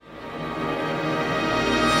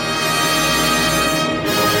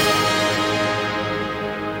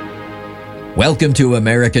Welcome to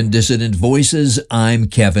American Dissident Voices. I'm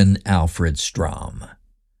Kevin Alfred Strom.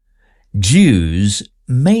 Jews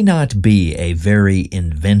may not be a very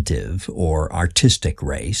inventive or artistic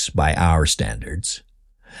race by our standards,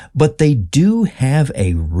 but they do have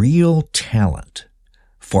a real talent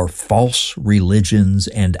for false religions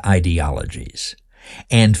and ideologies,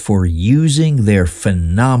 and for using their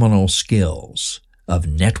phenomenal skills of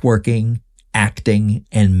networking, acting,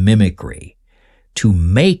 and mimicry to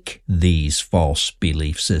make these false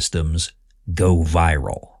belief systems go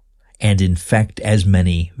viral and infect as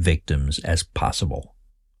many victims as possible.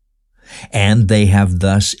 And they have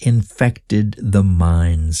thus infected the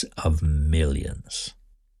minds of millions.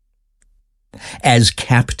 As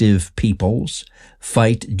captive peoples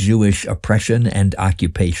fight Jewish oppression and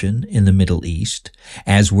occupation in the Middle East,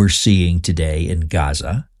 as we're seeing today in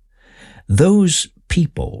Gaza, those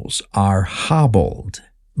peoples are hobbled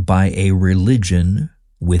by a religion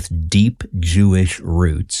with deep Jewish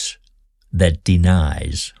roots that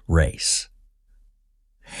denies race.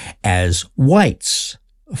 As whites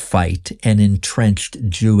fight an entrenched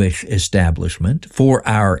Jewish establishment for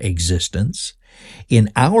our existence in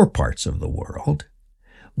our parts of the world,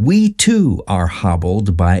 we too are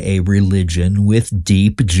hobbled by a religion with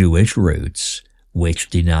deep Jewish roots which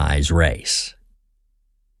denies race.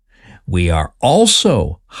 We are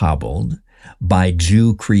also hobbled by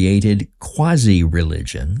Jew-created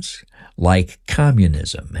quasi-religions like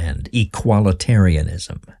communism and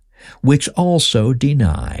equalitarianism, which also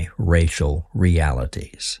deny racial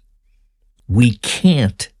realities. We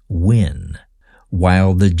can't win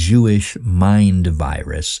while the Jewish mind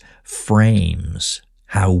virus frames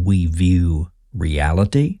how we view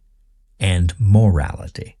reality and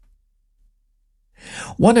morality.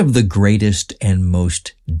 One of the greatest and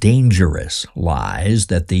most dangerous lies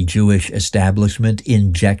that the Jewish establishment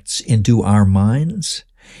injects into our minds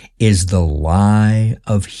is the lie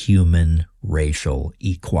of human racial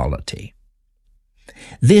equality.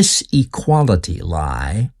 This equality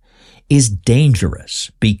lie is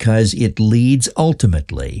dangerous because it leads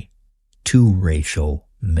ultimately to racial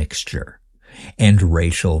mixture, and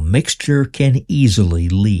racial mixture can easily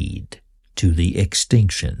lead to the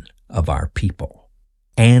extinction of our people,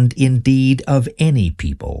 and indeed of any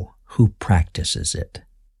people who practices it.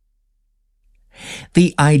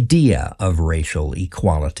 The idea of racial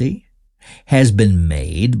equality has been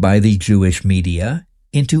made by the Jewish media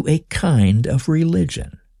into a kind of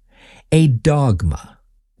religion, a dogma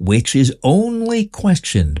which is only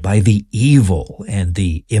questioned by the evil and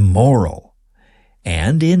the immoral,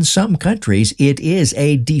 and in some countries it is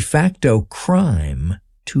a de facto crime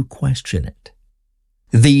to question it.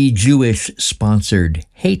 The Jewish-sponsored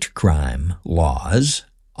hate crime laws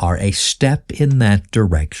are a step in that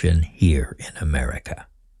direction here in America.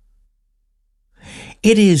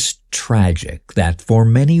 It is tragic that for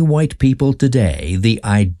many white people today, the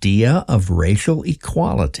idea of racial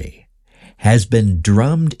equality has been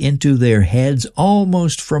drummed into their heads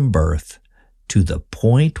almost from birth to the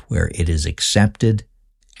point where it is accepted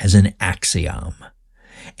as an axiom,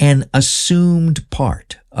 an assumed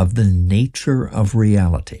part of the nature of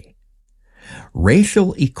reality.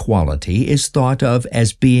 Racial equality is thought of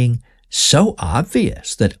as being so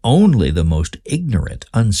obvious that only the most ignorant,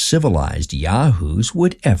 uncivilized yahoos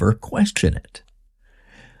would ever question it.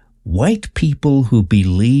 White people who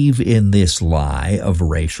believe in this lie of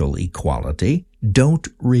racial equality don't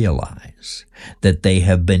realize that they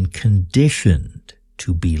have been conditioned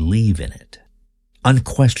to believe in it,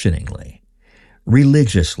 unquestioningly,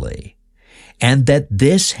 religiously, and that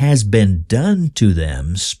this has been done to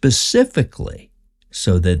them specifically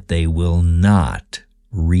so that they will not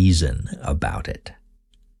reason about it.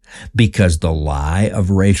 Because the lie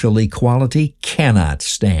of racial equality cannot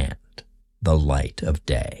stand the light of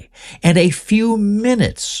day, and a few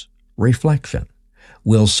minutes' reflection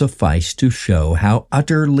will suffice to show how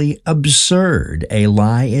utterly absurd a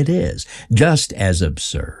lie it is, just as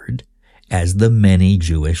absurd as the many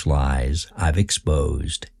Jewish lies I've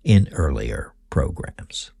exposed in earlier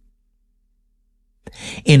programs.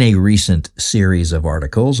 In a recent series of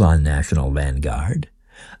articles on National Vanguard,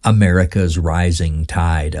 America's Rising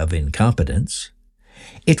Tide of Incompetence,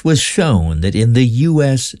 it was shown that in the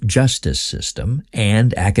U.S. justice system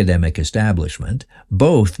and academic establishment,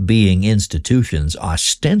 both being institutions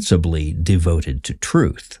ostensibly devoted to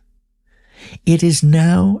truth, it is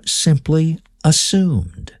now simply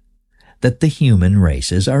assumed that the human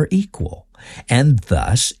races are equal, and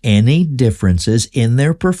thus any differences in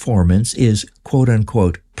their performance is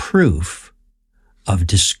quote-unquote proof of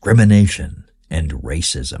discrimination and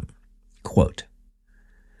racism. Quote,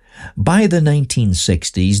 By the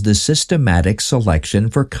 1960s, the systematic selection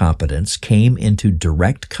for competence came into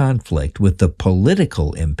direct conflict with the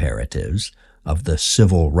political imperatives of the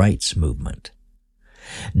civil rights movement.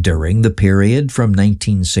 During the period from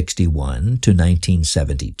 1961 to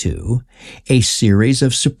 1972, a series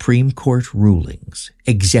of Supreme Court rulings,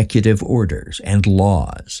 executive orders, and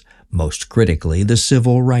laws, most critically the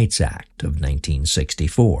Civil Rights Act of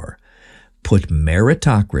 1964, put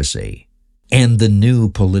meritocracy and the new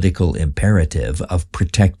political imperative of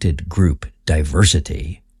protected group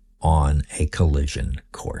diversity on a collision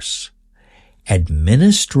course.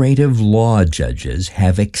 Administrative law judges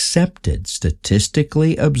have accepted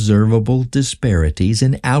statistically observable disparities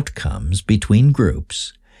in outcomes between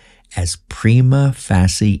groups as prima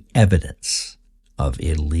facie evidence of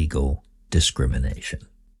illegal discrimination.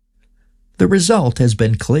 The result has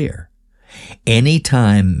been clear.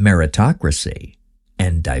 Anytime meritocracy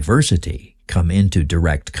and diversity come into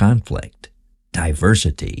direct conflict,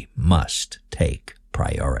 diversity must take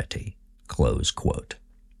priority. Close quote.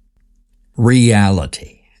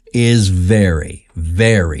 Reality is very,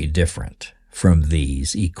 very different from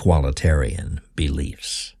these equalitarian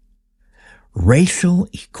beliefs. Racial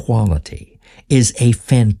equality is a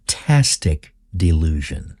fantastic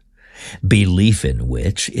delusion, belief in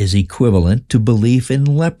which is equivalent to belief in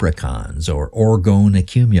leprechauns or orgone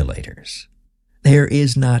accumulators. There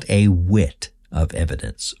is not a whit of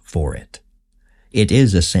evidence for it. It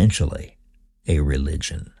is essentially a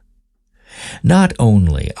religion. Not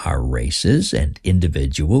only are races and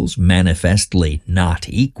individuals manifestly not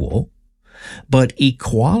equal, but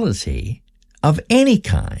equality of any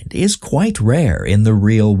kind is quite rare in the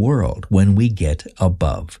real world when we get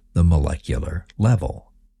above the molecular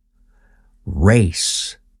level.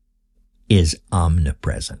 Race is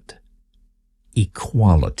omnipresent.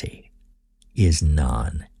 Equality is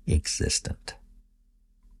non-existent.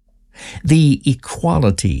 The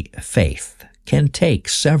equality faith can take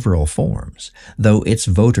several forms, though its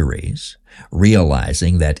votaries,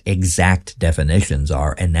 realizing that exact definitions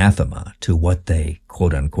are anathema to what they,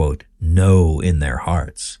 quote-unquote, know in their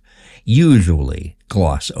hearts, usually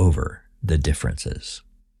gloss over the differences.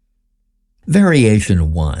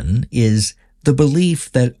 Variation 1 is the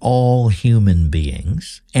belief that all human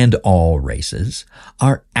beings and all races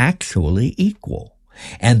are actually equal,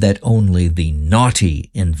 and that only the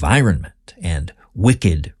naughty environment and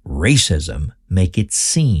wicked racism make it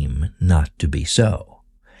seem not to be so.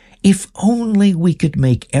 If only we could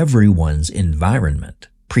make everyone's environment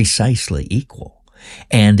precisely equal,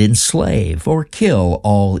 and enslave or kill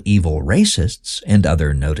all evil racists and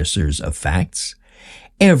other noticers of facts,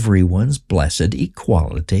 everyone's blessed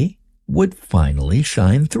equality would finally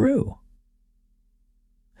shine through.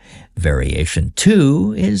 Variation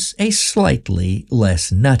 2 is a slightly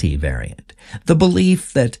less nutty variant, the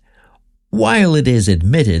belief that while it is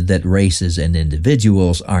admitted that races and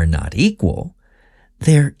individuals are not equal,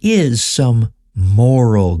 there is some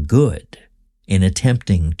moral good in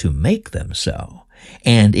attempting to make them so,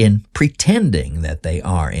 and in pretending that they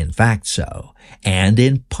are in fact so, and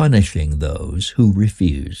in punishing those who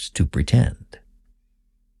refuse to pretend.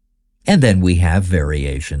 And then we have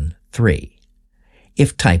variation 3.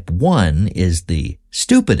 If type 1 is the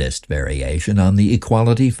stupidest variation on the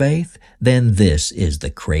equality faith, then this is the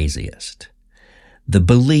craziest. The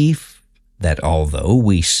belief that although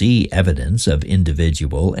we see evidence of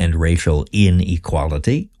individual and racial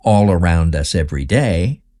inequality all around us every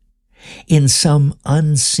day, in some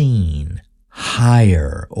unseen,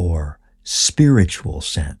 higher or spiritual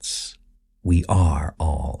sense, we are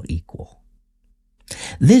all equal.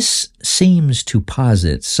 This seems to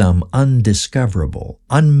posit some undiscoverable,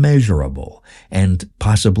 unmeasurable, and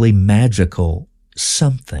possibly magical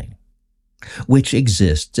something, which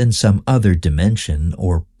exists in some other dimension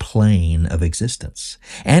or plane of existence,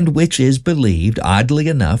 and which is believed, oddly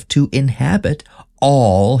enough, to inhabit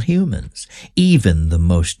all humans, even the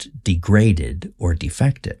most degraded or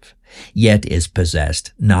defective, yet is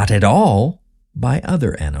possessed not at all by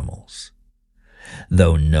other animals.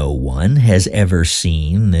 Though no one has ever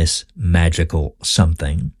seen this magical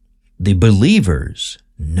something, the believers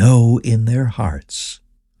know in their hearts,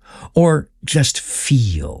 or just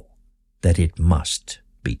feel that it must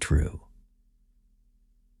be true.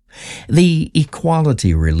 The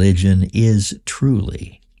equality religion is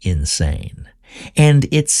truly insane, and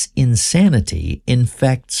its insanity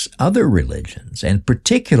infects other religions, and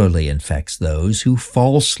particularly infects those who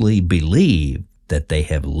falsely believe that they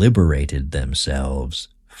have liberated themselves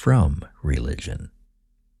from religion.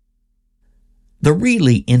 The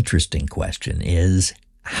really interesting question is,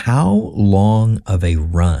 how long of a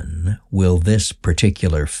run will this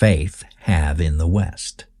particular faith have in the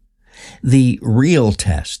West? The real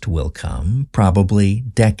test will come probably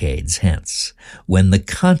decades hence, when the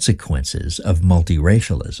consequences of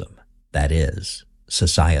multiracialism, that is,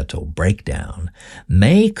 societal breakdown,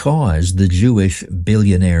 may cause the Jewish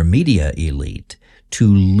billionaire media elite to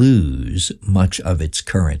lose much of its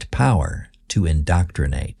current power to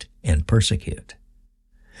indoctrinate and persecute.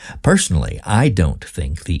 Personally, I don't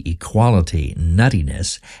think the equality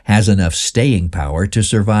nuttiness has enough staying power to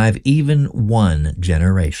survive even one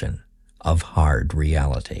generation of hard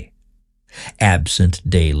reality, absent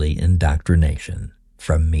daily indoctrination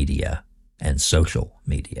from media and social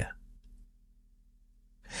media.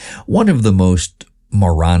 One of the most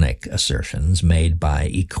moronic assertions made by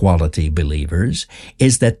equality believers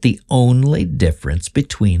is that the only difference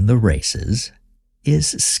between the races is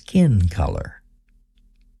skin color.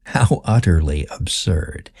 How utterly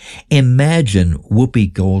absurd. Imagine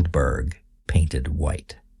Whoopi Goldberg painted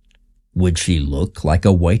white. Would she look like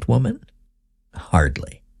a white woman?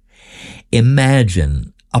 Hardly.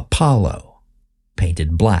 Imagine Apollo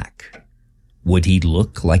painted black. Would he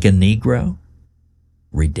look like a Negro?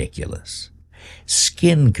 Ridiculous.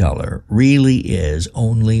 Skin color really is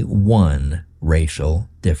only one racial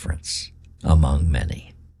difference among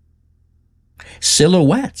many.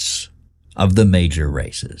 Silhouettes of the major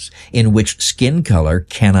races, in which skin color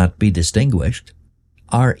cannot be distinguished,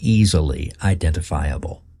 are easily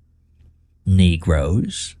identifiable.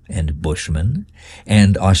 Negroes and Bushmen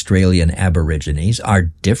and Australian Aborigines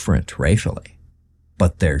are different racially,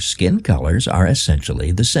 but their skin colors are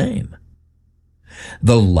essentially the same.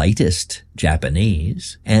 The lightest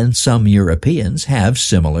Japanese and some Europeans have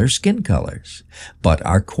similar skin colors, but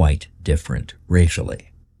are quite different racially.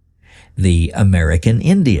 The American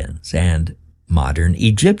Indians and modern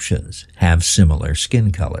Egyptians have similar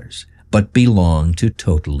skin colors, but belong to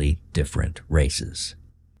totally different races.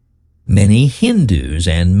 Many Hindus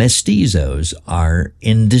and mestizos are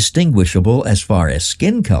indistinguishable as far as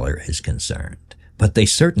skin color is concerned, but they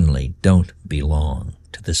certainly don't belong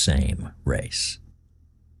to the same race.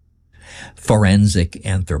 Forensic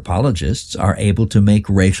anthropologists are able to make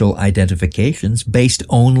racial identifications based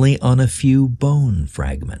only on a few bone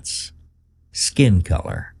fragments. Skin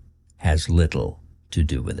color has little to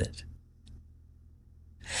do with it.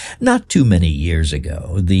 Not too many years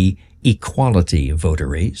ago, the equality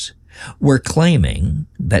votaries were claiming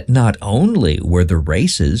that not only were the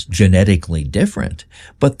races genetically different,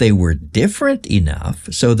 but they were different enough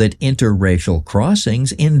so that interracial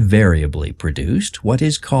crossings invariably produced what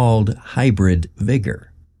is called hybrid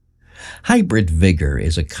vigor. Hybrid vigor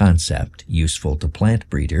is a concept useful to plant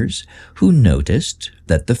breeders who noticed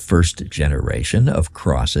that the first generation of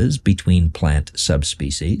crosses between plant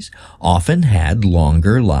subspecies often had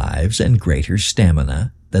longer lives and greater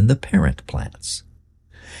stamina than the parent plants.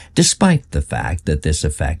 Despite the fact that this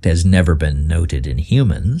effect has never been noted in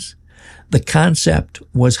humans, the concept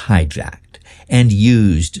was hijacked and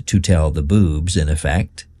used to tell the boobs, in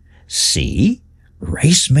effect, "See,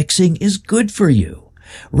 race mixing is good for you.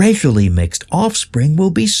 Racially mixed offspring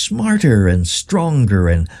will be smarter and stronger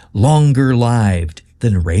and longer-lived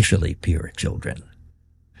than racially pure children.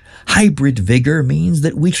 Hybrid vigor means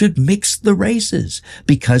that we should mix the races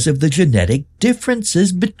because of the genetic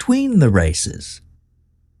differences between the races."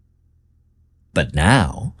 But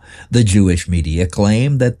now, the Jewish media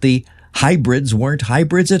claim that the hybrids weren't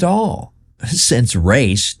hybrids at all, since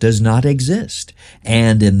race does not exist,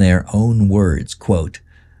 and in their own words, quote,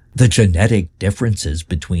 "The genetic differences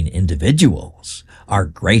between individuals are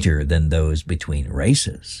greater than those between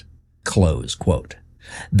races," close quote.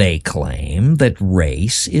 They claim that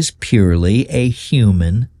race is purely a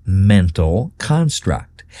human mental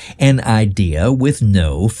construct, an idea with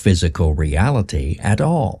no physical reality at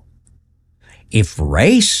all. If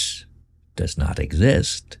race does not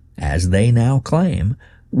exist, as they now claim,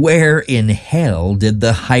 where in hell did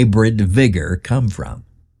the hybrid vigor come from?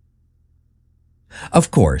 Of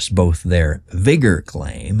course, both their vigor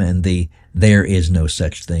claim and the "there is no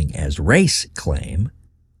such thing as race" claim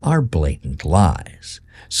are blatant lies.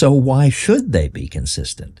 So why should they be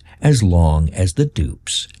consistent as long as the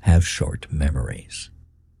dupes have short memories?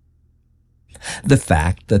 The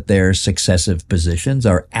fact that their successive positions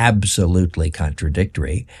are absolutely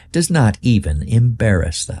contradictory does not even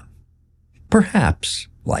embarrass them. Perhaps,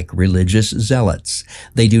 like religious zealots,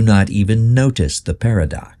 they do not even notice the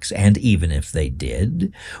paradox, and even if they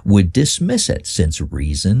did, would dismiss it, since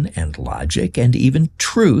reason and logic and even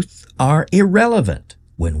truth are irrelevant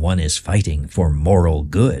when one is fighting for moral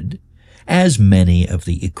good, as many of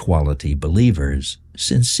the equality believers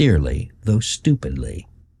sincerely, though stupidly,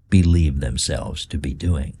 believe themselves to be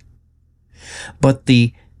doing. But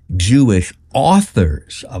the Jewish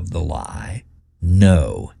authors of the lie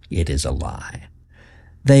know it is a lie.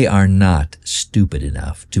 They are not stupid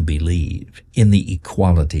enough to believe in the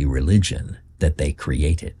equality religion that they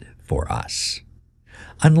created for us.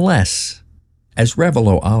 Unless, as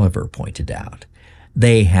Revelo Oliver pointed out,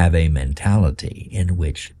 they have a mentality in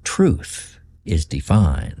which truth is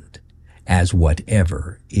defined as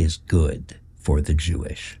whatever is good for the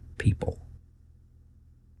Jewish people.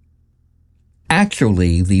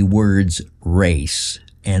 Actually, the words race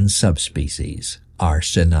and subspecies are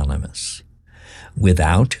synonymous.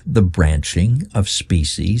 Without the branching of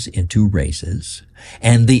species into races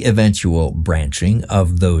and the eventual branching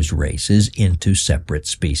of those races into separate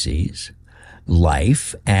species,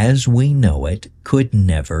 life as we know it could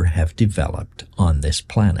never have developed on this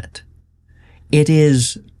planet. It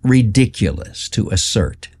is ridiculous to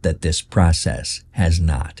assert that this process has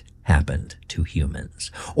not happened to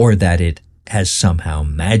humans, or that it has somehow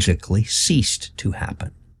magically ceased to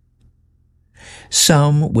happen.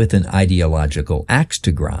 Some with an ideological axe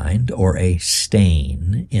to grind or a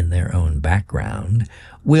stain in their own background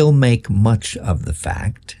will make much of the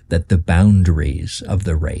fact that the boundaries of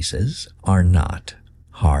the races are not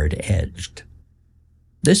hard-edged.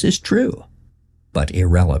 This is true, but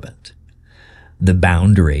irrelevant. The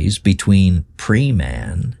boundaries between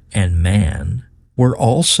pre-man and man were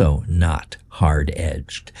also not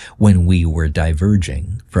hard-edged when we were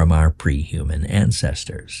diverging from our pre-human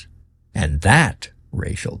ancestors. And that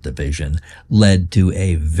racial division led to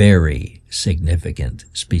a very significant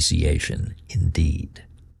speciation indeed.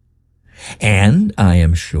 And I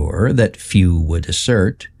am sure that few would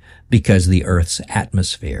assert, because the Earth's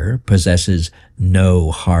atmosphere possesses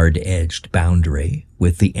no hard-edged boundary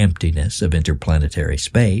with the emptiness of interplanetary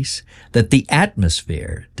space, that the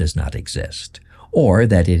atmosphere does not exist, or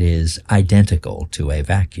that it is identical to a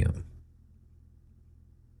vacuum.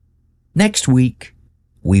 Next week,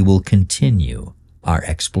 we will continue our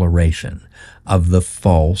exploration of the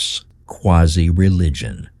false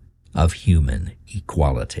quasi-religion of human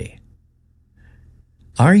equality.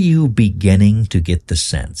 Are you beginning to get the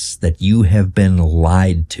sense that you have been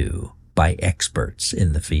lied to by experts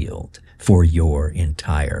in the field for your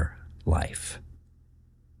entire life?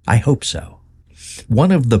 I hope so.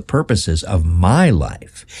 One of the purposes of my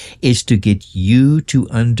life is to get you to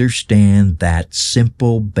understand that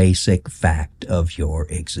simple, basic fact of your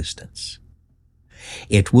existence.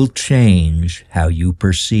 It will change how you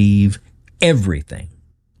perceive everything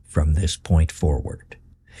from this point forward.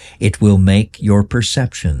 It will make your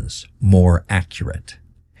perceptions more accurate.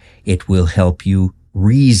 It will help you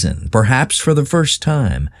reason, perhaps for the first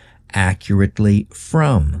time, accurately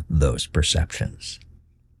from those perceptions.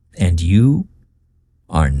 And you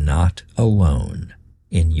are not alone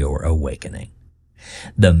in your awakening.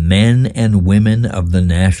 The men and women of the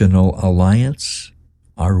National Alliance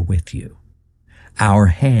are with you. Our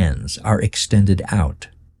hands are extended out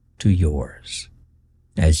to yours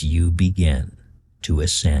as you begin to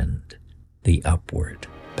ascend the upward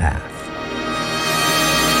path.